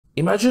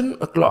Imagine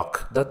a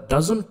clock that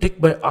doesn't tick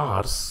by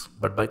hours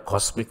but by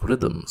cosmic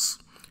rhythms.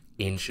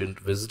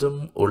 Ancient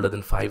wisdom older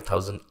than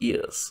 5,000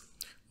 years.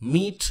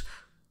 Meet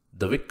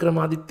the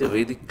Vikramaditya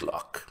Vedic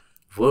Clock,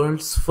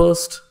 world's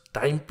first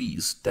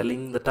timepiece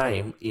telling the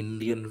time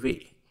Indian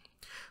way.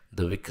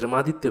 The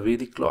Vikramaditya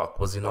Vedic Clock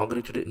was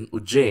inaugurated in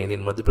Ujjain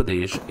in Madhya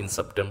Pradesh in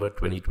September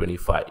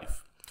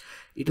 2025.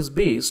 It is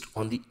based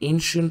on the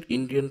ancient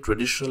Indian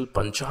traditional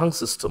Panchang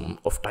system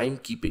of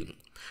timekeeping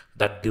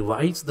that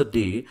divides the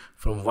day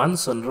from one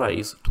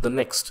sunrise to the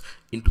next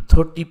into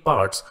 30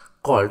 parts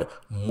called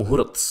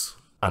muhurats.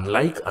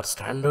 Unlike our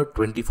standard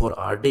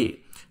 24-hour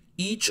day,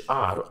 each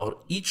hour or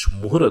each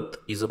muhurat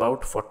is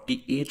about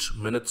 48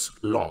 minutes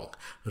long,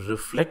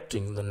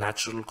 reflecting the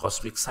natural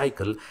cosmic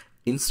cycle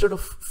instead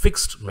of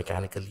fixed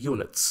mechanical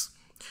units.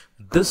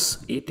 This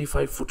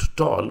 85-foot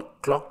tall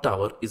clock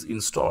tower is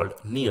installed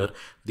near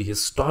the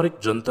historic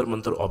Jantar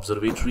Mantar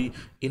Observatory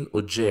in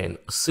Ujjain,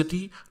 a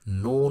city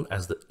known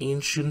as the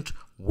ancient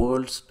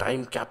world's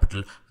time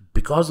capital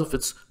because of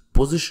its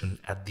position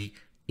at the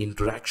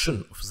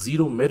interaction of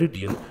zero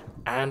meridian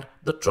and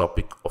the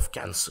Tropic of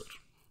Cancer.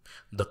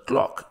 The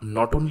clock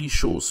not only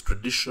shows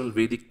traditional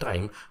Vedic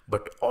time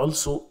but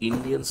also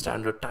Indian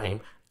Standard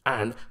Time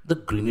and the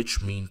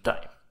Greenwich Mean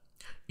Time.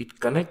 It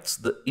connects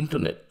the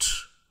internet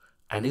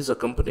and is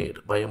accompanied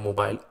by a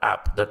mobile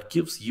app that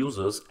gives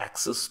users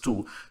access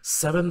to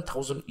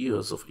 7,000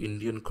 years of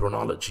Indian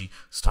chronology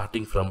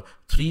starting from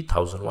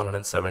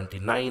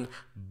 3179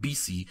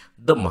 BC,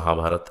 the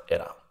Mahabharata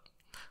era.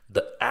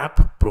 The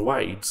app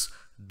provides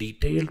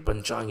detailed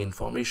Panchang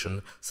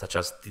information such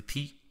as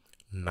Tithi,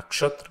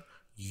 Nakshatra,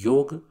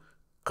 Yoga,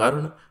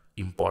 Karna,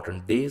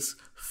 important days,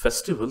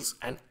 festivals,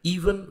 and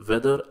even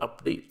weather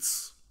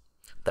updates.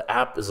 The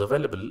app is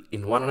available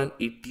in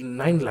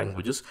 189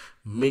 languages,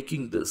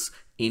 making this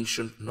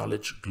ancient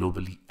knowledge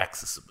globally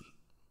accessible.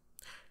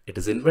 It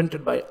is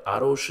invented by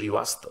R.O.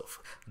 Srivastav.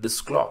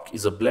 This clock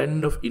is a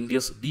blend of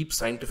India's deep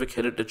scientific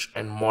heritage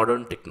and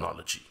modern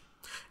technology.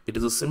 It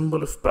is a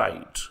symbol of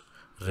pride,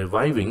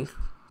 reviving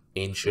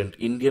ancient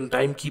Indian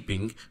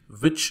timekeeping,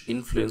 which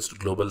influenced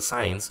global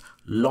science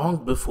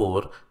long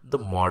before the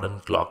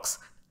modern clocks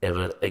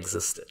ever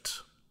existed.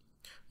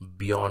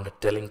 Beyond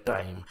telling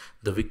time,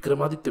 the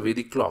Vikramaditya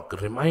Vedic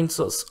Clock reminds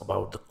us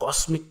about the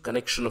cosmic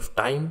connection of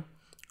time,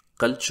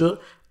 culture,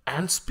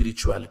 and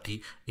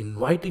spirituality,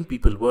 inviting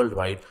people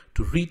worldwide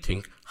to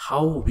rethink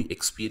how we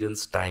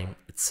experience time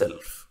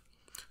itself.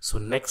 So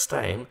next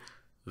time,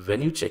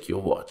 when you check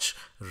your watch,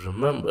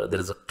 remember there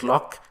is a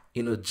clock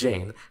in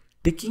Ujjain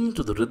ticking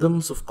to the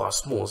rhythms of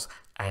cosmos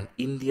and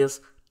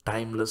India's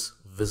timeless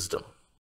wisdom.